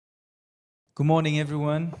Good morning,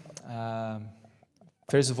 everyone.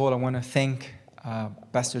 First of all, I want to thank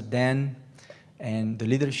Pastor Dan and the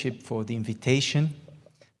leadership for the invitation.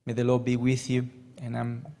 May the Lord be with you.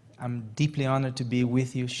 And I'm deeply honored to be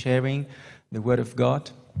with you, sharing the Word of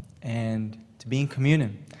God and to be in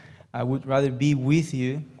communion. I would rather be with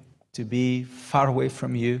you to be far away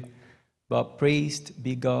from you, but praised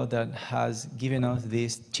be God that has given us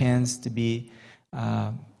this chance to be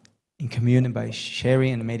in communion by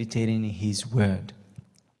sharing and meditating in His Word.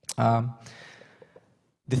 The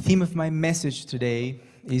theme of my message today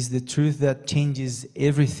is the truth that changes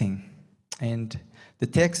everything. And the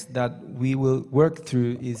text that we will work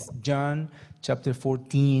through is John chapter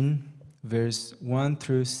 14, verse 1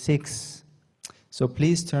 through 6. So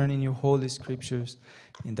please turn in your holy scriptures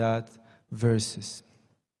in that verses.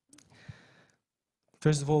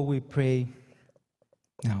 First of all, we pray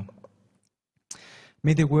now.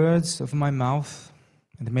 May the words of my mouth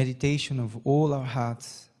and the meditation of all our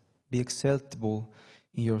hearts be acceptable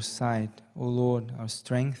in your sight, O Lord, our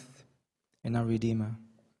strength and our Redeemer.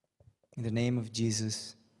 In the name of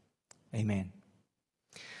Jesus, amen.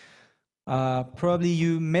 Probably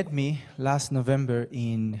you met me last November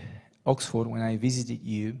in Oxford when I visited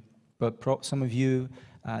you, but some of you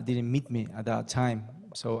didn't meet me at that time.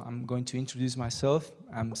 So I'm going to introduce myself.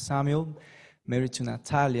 I'm Samuel, married to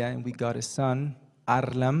Natalia, and we got a son,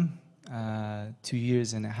 Arlam, 2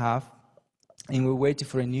 years and a half, and we're waiting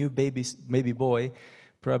for a new baby boy,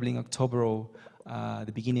 probably in October or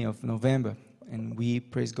the beginning of November. And we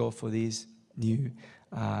praise God for this new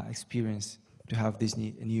experience to have this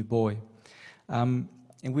new boy. And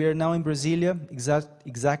we are now in Brasilia,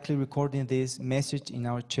 exactly recording this message in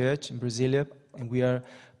our church in Brasilia, and we are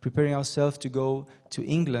preparing ourselves to go to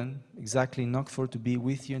England, exactly in Oxford, to be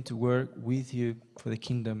with you and to work with you for the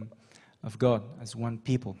kingdom of God as one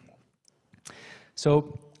people.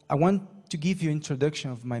 So I want to give you an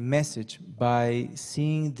introduction of my message by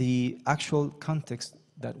seeing the actual context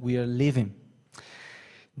that we are living.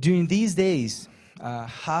 During these days,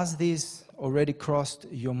 has this already crossed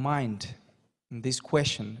your mind? This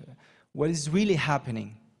question, what is really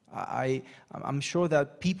happening? I'm sure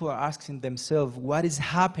that people are asking themselves, what is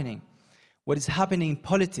happening? What is happening in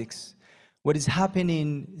politics? What is happening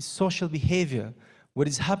in social behavior? What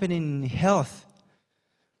is happening in health?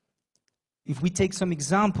 If we take some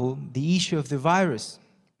example, the issue of the virus,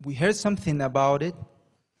 we heard something about it,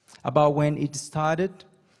 about when it started,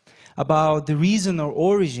 about the reason or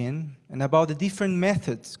origin, and about the different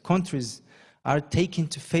methods countries are taking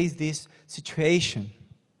to face this situation.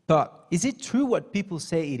 But is it true what people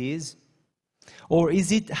say it is? Or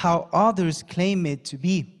is it how others claim it to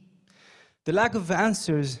be? The lack of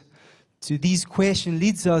answers to these questions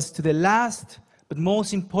leads us to the last but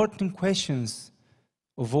most important questions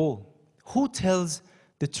of all. Who tells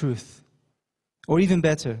the truth? Or even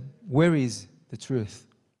better, where is the truth?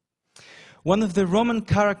 One of the Roman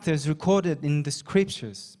characters recorded in the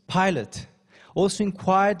scriptures, Pilate, also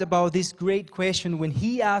inquired about this great question when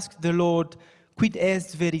he asked the Lord, quid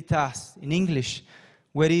est veritas, in English,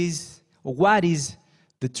 what is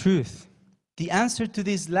the truth? The answer to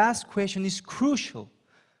this last question is crucial,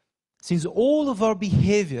 since all of our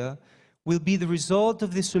behavior will be the result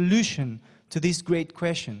of the solution to this great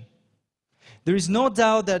question. There is no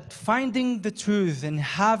doubt that finding the truth and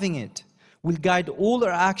having it will guide all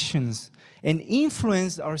our actions and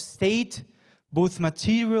influence our state, both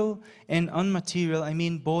material and unmaterial, I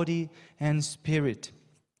mean body and spirit.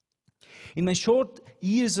 In my short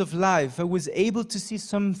years of life, I was able to see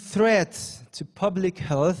some threats to public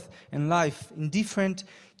health and life in different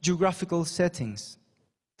geographical settings.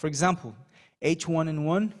 For example,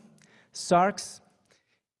 H1N1, SARS,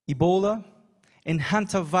 Ebola, and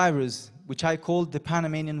hantavirus, which I call the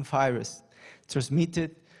Panamanian virus,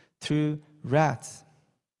 transmitted through rats.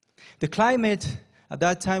 The climate at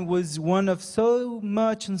that time was one of so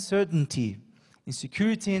much uncertainty,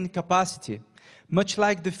 insecurity, and capacity, much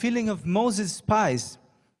like the feeling of Moses' spies,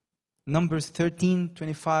 Numbers 13,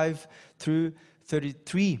 25 through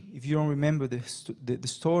 33, if you don't remember the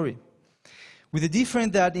story. With the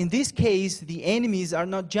difference that in this case, the enemies are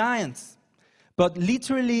not giants, but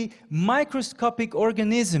literally microscopic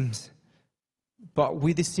organisms, but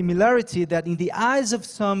with the similarity that in the eyes of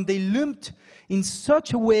some, they loomed in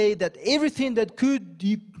such a way that everything that could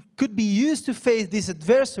be used to face this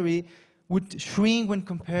adversary would shrink when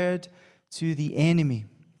compared to the enemy.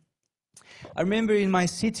 I remember in my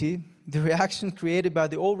city, the reaction created by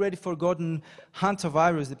the already forgotten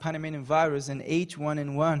hantavirus, the Panamanian virus, and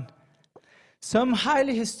H1N1. Some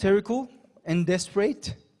highly hysterical and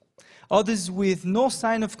desperate, others with no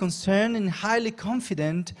sign of concern and highly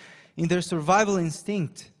confident in their survival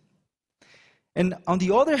instinct. And on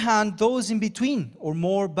the other hand, those in between or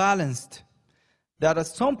more balanced, that at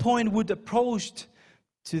some point would approach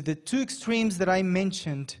to the two extremes that I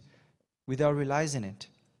mentioned without realizing it.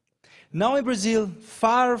 Now in Brazil,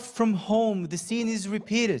 far from home, the scene is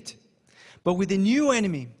repeated, but with a new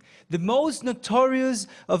enemy, the most notorious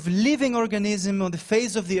of living organism on the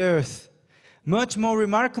face of the earth, much more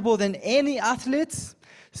remarkable than any athletes,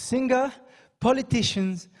 singer,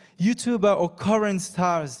 politicians, YouTuber, or current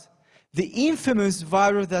stars. The infamous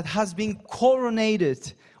virus that has been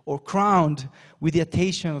coronated or crowned with the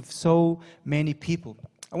attention of so many people.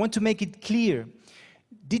 I want to make it clear.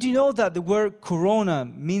 Did you know that the word corona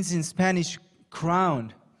means in Spanish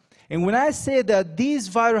crowned? And when I say that this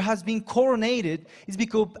virus has been coronated, it's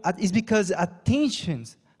because attention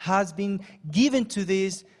has been given to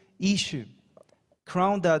this issue.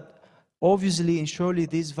 Crown that obviously and surely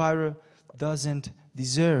this virus doesn't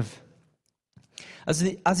deserve. As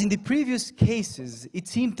in the previous cases, it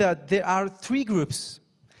seems that there are three groups.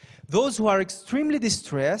 Those who are extremely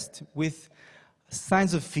distressed with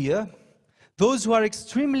signs of fear, those who are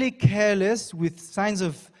extremely careless with signs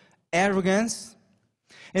of arrogance,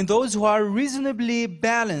 and those who are reasonably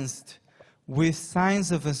balanced with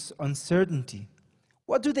signs of uncertainty.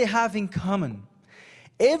 What do they have in common?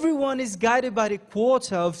 Everyone is guided by the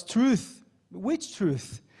quota of truth. Which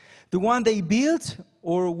truth? The one they built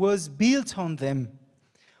or was built on them.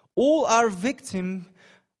 All are victims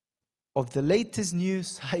of the latest news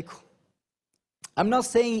cycle. I'm not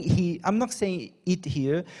saying it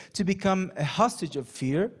here to become a hostage of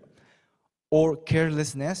fear or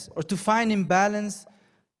carelessness or to find in balance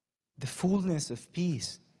the fullness of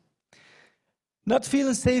peace. Not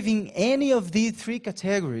feeling safe in any of these three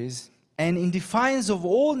categories and in defiance of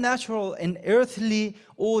all natural and earthly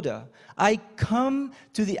order, I come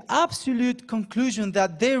to the absolute conclusion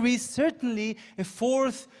that there is certainly a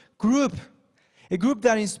fourth group, a group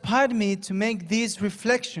that inspired me to make these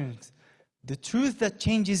reflections, the truth that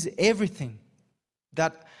changes everything.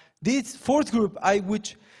 That this fourth group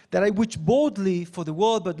that I wish boldly for the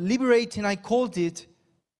world, but liberating, I called it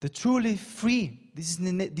the truly free. This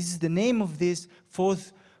is the name of this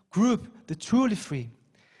fourth group, the truly free.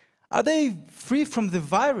 Are they free from the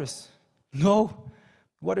virus? No.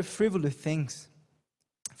 What a frivolous things.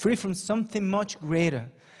 Free from something much greater.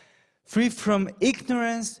 Free from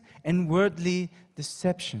ignorance and worldly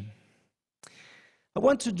deception. I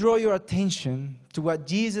want to draw your attention to what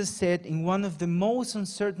Jesus said in one of the most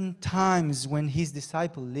uncertain times when his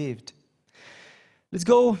disciple lived. Let's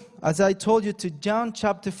go, as I told you, to John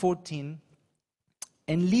chapter 14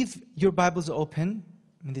 and leave your Bibles open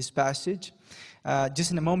in this passage.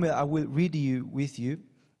 Just in a moment, I will read with you.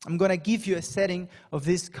 I'm going to give you a setting of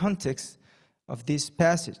this context of this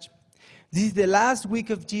passage. This is the last week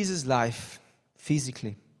of Jesus' life,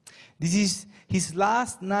 physically. This is his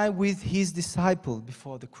last night with his disciple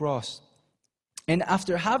before the cross. And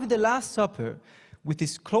after having the Last Supper with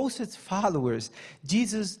his closest followers,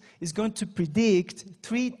 Jesus is going to predict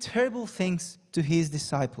three terrible things to his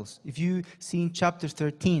disciples. If you see in chapter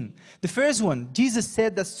 13. The first one, Jesus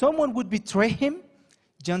said that someone would betray him.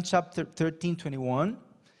 John chapter 13, 21.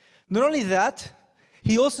 Not only that,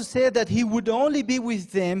 he also said that he would only be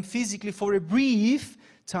with them physically for a brief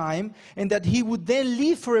time, and that he would then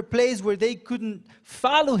leave for a place where they couldn't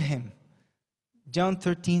follow him. John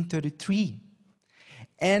 13, 33.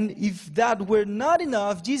 And if that were not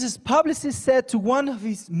enough, Jesus publicly said to one of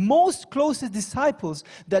his most closest disciples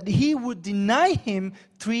that he would deny him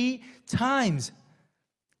 3 times.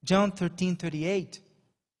 John 13, 38.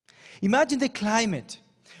 Imagine the climate,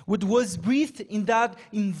 what was breathed in that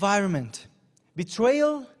environment.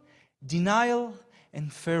 Betrayal, denial,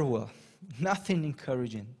 and farewell. Nothing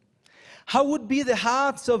encouraging. How would be the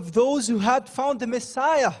hearts of those who had found the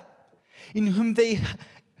Messiah, in whom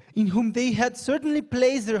they had certainly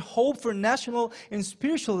placed their hope for national and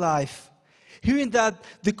spiritual life, hearing that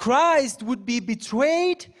the Christ would be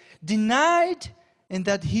betrayed, denied, and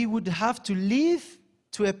that he would have to leave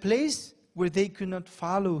to a place where they could not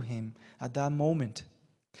follow him at that moment.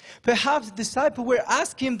 Perhaps the disciples were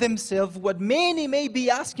asking themselves what many may be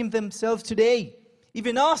asking themselves today,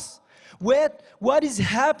 even us. What is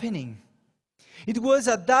happening? It was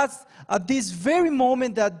at this very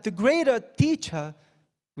moment that the greater teacher,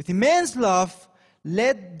 with immense love,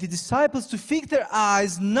 led the disciples to fix their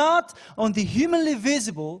eyes not on the humanly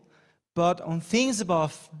visible, but on things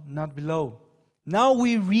above, not below. Now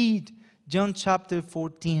we read John chapter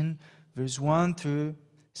 14, verse 1 through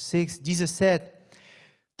 6. Jesus said,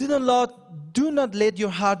 Do not let your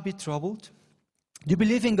heart be troubled. You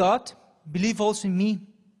believe in God, believe also in me.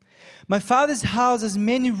 My Father's house has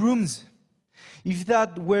many rooms. If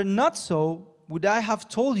that were not so, would I have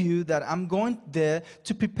told you that I'm going there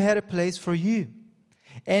to prepare a place for you?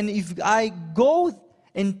 And if I go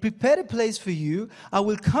and prepare a place for you, I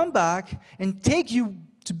will come back and take you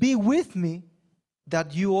to be with me,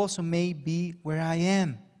 that you also may be where I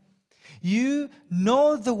am. You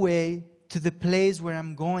know the way to the place where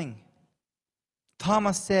I'm going.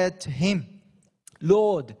 Thomas said to him,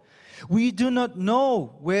 Lord, we do not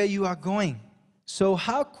know where you are going, so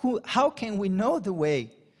how can we know the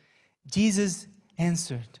way? Jesus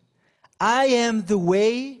answered, I am the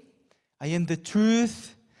way, I am the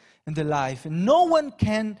truth, and the life, and no one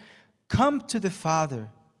can come to the Father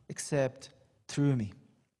except through me.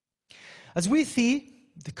 As we see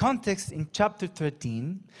the context in chapter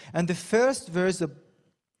 13 and the first verse of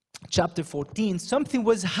chapter 14, something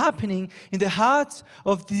was happening in the hearts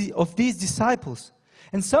of these disciples,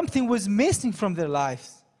 and something was missing from their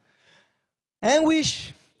lives.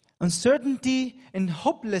 Anguish, uncertainty, and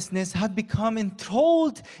hopelessness had become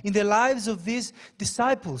enthralled in the lives of these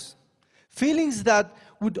disciples. Feelings that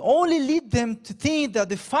would only lead them to think that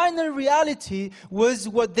the final reality was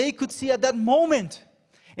what they could see at that moment,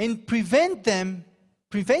 and preventing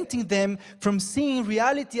them from seeing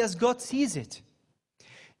reality as God sees it.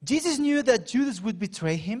 Jesus knew that Judas would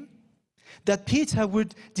betray him, that Peter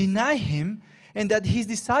would deny him, and that his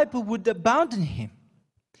disciple would abandon him.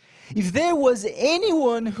 If there was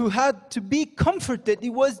anyone who had to be comforted, it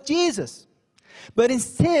was Jesus. But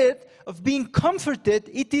instead of being comforted,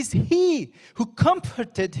 it is he who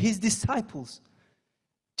comforted his disciples.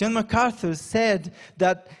 John MacArthur said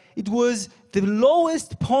that it was the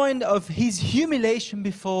lowest point of his humiliation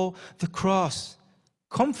before the cross,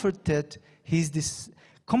 comforting his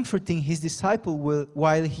disciple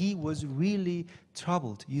while he was really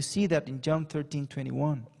troubled. You see that in John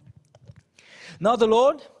 13:21. Now the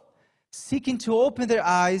Lord, seeking to open their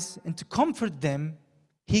eyes and to comfort them,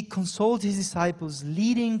 he consoled his disciples,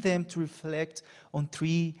 leading them to reflect on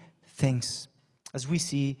three things, as we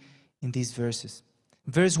see in these verses.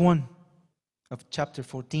 Verse 1 of chapter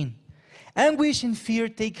 14. Anguish and fear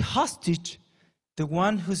take hostage the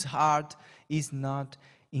one whose heart is not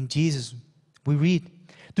in Jesus. We read,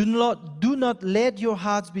 Do not let your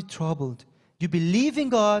hearts be troubled. You believe in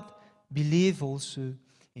God, believe also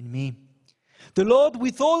in me. The Lord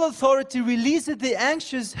with all authority releases the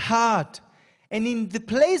anxious heart, and in the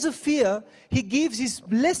place of fear, he gives his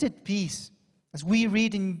blessed peace. As we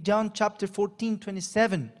read in John chapter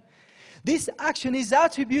 14:27. This action is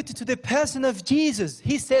attributed to the person of Jesus.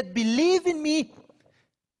 He said, believe in me.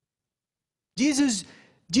 Jesus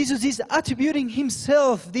is attributing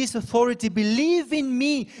himself this authority. Believe in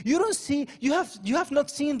me. You have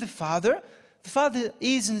not seen the Father. The Father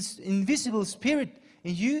is an invisible spirit,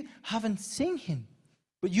 and you haven't seen him.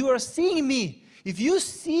 But you are seeing me. If you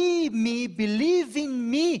see me, believe in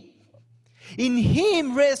me. In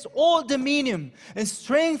him rests all dominion and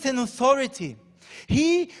strength and authority.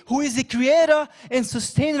 He who is the creator and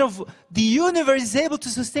sustainer of the universe is able to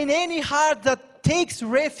sustain any heart that takes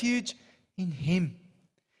refuge in him.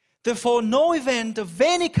 Therefore, no event of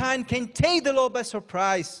any kind can take the Lord by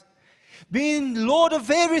surprise. Being Lord of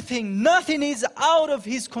everything, nothing is out of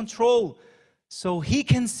his control. So he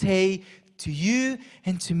can say to you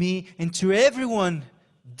and to me and to everyone,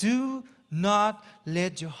 do not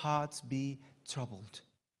let your hearts be troubled.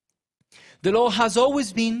 The Lord has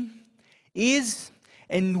always been, is,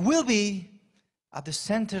 and will be at the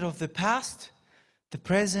center of the past, the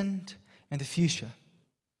present, and the future.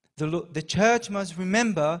 The church must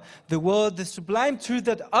remember the sublime truth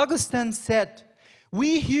that Augustine said,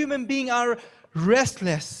 we human beings are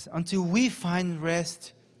restless until we find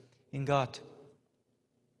rest in God.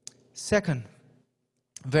 Second,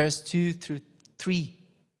 verse 2 through 3.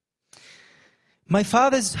 My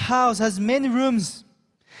Father's house has many rooms.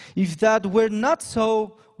 If that were not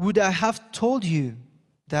so, would I have told you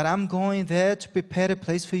that I'm going there to prepare a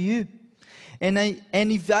place for you? And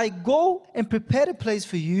if I go and prepare a place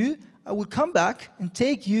for you, I will come back and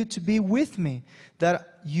take you to be with me,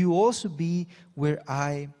 that you also be where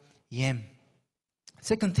I am.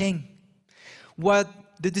 Second thing, what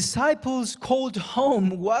the disciples called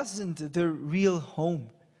home wasn't their real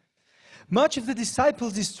home. Much of the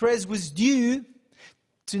disciples' distress was due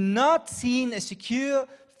to not seeing a secure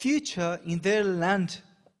future in their land.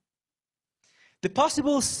 The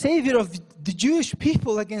possible savior of the Jewish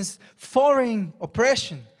people against foreign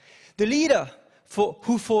oppression, the leader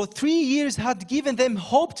who for 3 years had given them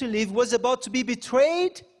hope to live, was about to be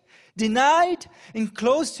betrayed, denied, and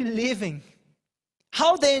close to leaving.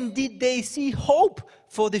 How then did they see hope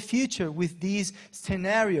for the future with this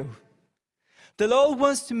scenario? The Lord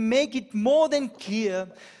wants to make it more than clear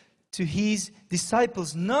to his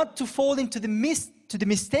disciples not to fall into the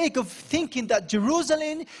mistake of thinking that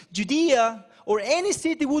Jerusalem, Judea, or any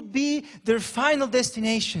city would be their final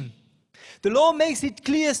destination. The Lord makes it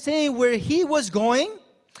clear, saying where he was going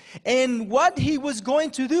and what he was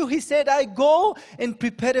going to do. He said, I go and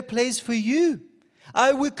prepare a place for you.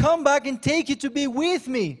 I will come back and take you to be with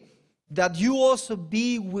me, that you also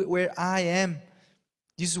be where I am.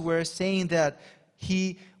 This is where saying that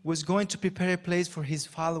he was going to prepare a place for his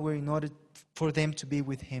follower in order for them to be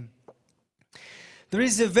with him. There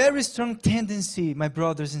is a very strong tendency, my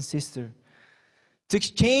brothers and sisters, to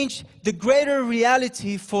exchange the greater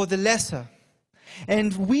reality for the lesser.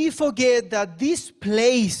 And we forget that this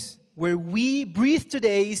place where we breathe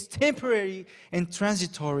today is temporary and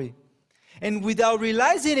transitory. And without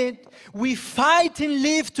realizing it, we fight and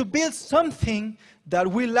live to build something that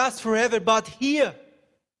will last forever. But here,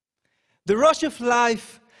 the rush of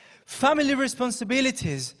life, family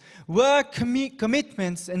responsibilities, work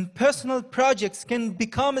commitments, and personal projects can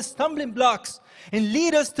become stumbling blocks and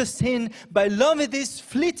lead us to sin by loving this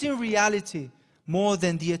fleeting reality more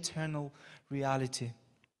than the eternal reality.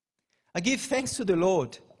 I give thanks to the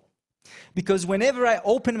Lord, because whenever I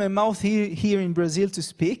open my mouth here in Brazil to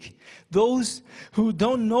speak, those who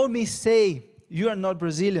don't know me say, you are not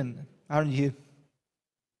Brazilian, aren't you?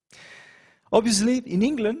 Obviously, in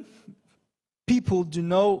England, people do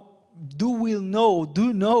know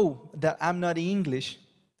that I'm not English.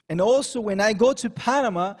 And also, when I go to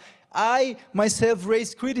Panama, I myself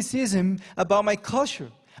raise criticism about my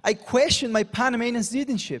culture. I question my Panamanian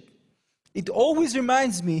citizenship. It always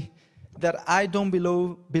reminds me that I don't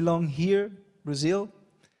belong here, Brazil,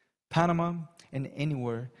 Panama, and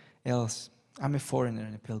anywhere else. I'm a foreigner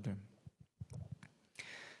and a pilgrim.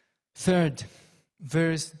 Third,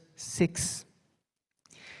 verse 6.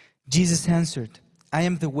 Jesus answered, I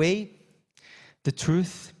am the way, the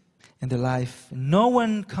truth, and the life. No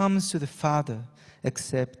one comes to the Father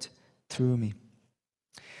except through me.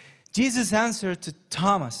 Jesus' answer to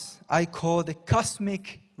Thomas, I call the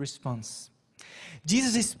cosmic response.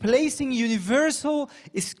 Jesus is placing universal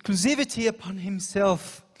exclusivity upon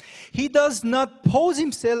himself. He does not pose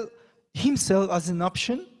himself as an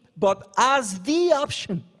option, but as the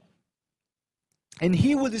option. And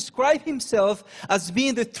he will describe himself as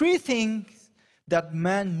being the three things that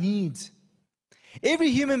man needs.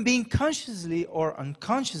 Every human being consciously or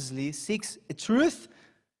unconsciously seeks a truth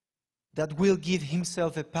that will give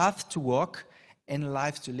himself a path to walk and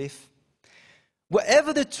life to live.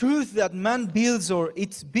 Whatever the truth that man builds or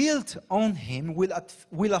it's built on him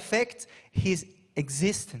will affect his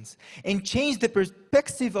existence and change the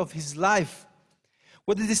perspective of his life.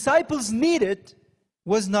 What the disciples needed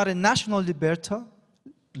was not a national liberator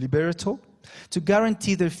to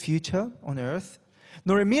guarantee their future on earth,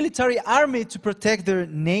 nor a military army to protect their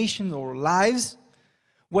nation or lives.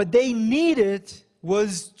 What they needed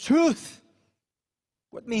was truth.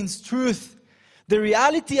 What means truth? The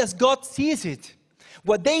reality as God sees it.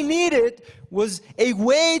 What they needed was a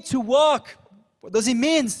way to walk. What does it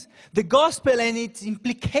mean? The gospel and its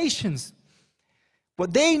implications.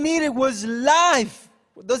 What they needed was life.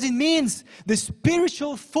 What does it mean? The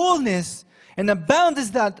spiritual fullness and abundance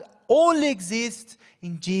that only exists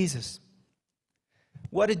in Jesus.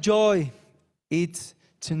 What a joy it's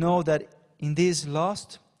to know that in this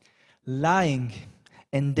lost, lying,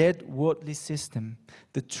 and dead worldly system,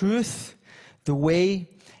 the truth, the way,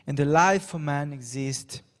 and the life for man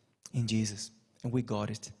exist in Jesus. And we got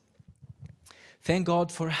it. Thank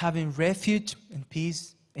God for having refuge and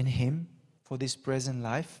peace in Him for this present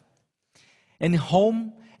life, and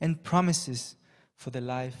home and promises for the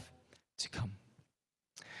life to come.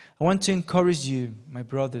 I want to encourage you, my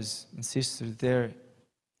brothers and sisters there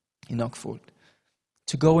in Oxford,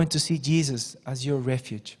 to go and to see Jesus as your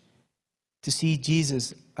refuge, to see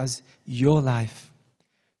Jesus as your life,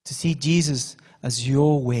 to see Jesus as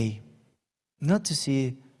your way, not to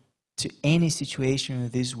see to any situation in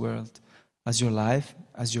this world as your life,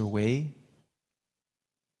 as your way,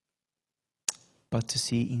 but to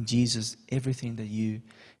see in Jesus everything that you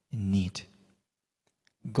need.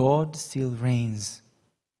 God still reigns,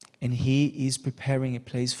 and He is preparing a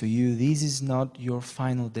place for you. This is not your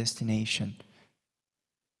final destination.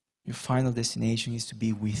 Your final destination is to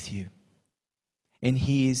be with you. And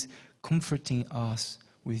He is comforting us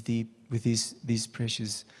with this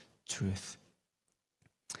precious truth.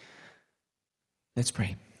 Let's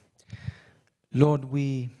pray. Lord,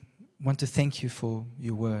 we want to thank you for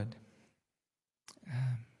your word.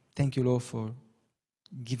 Thank you, Lord, for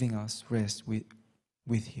giving us rest with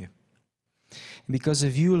you. And because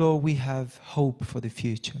of you, Lord, we have hope for the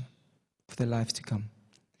future, for the life to come.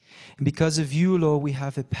 And because of you, Lord, we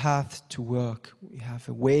have a path to work. We have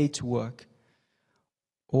a way to work.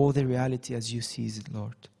 All the reality as you see it,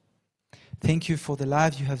 Lord. Thank you for the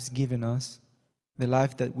life you have given us, the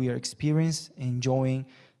life that we are experiencing, enjoying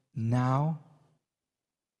now,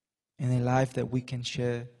 and a life that we can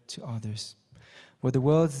share to others. What the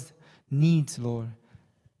world needs, Lord,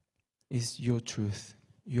 is your truth,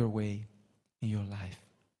 your way, and your life.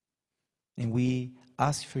 And we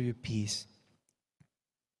ask for your peace.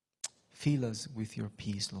 Fill us with your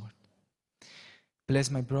peace, Lord. Bless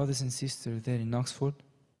my brothers and sisters there in Oxford,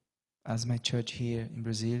 as my church here in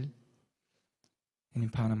Brazil, and in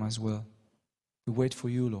Panama as well. We wait for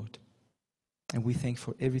you, Lord. And we thank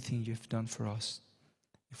for everything you've done for us,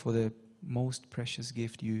 for the most precious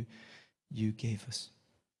gift you gave us,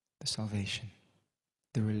 the salvation,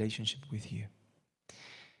 the relationship with you.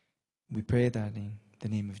 We pray that in the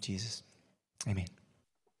name of Jesus. Amen.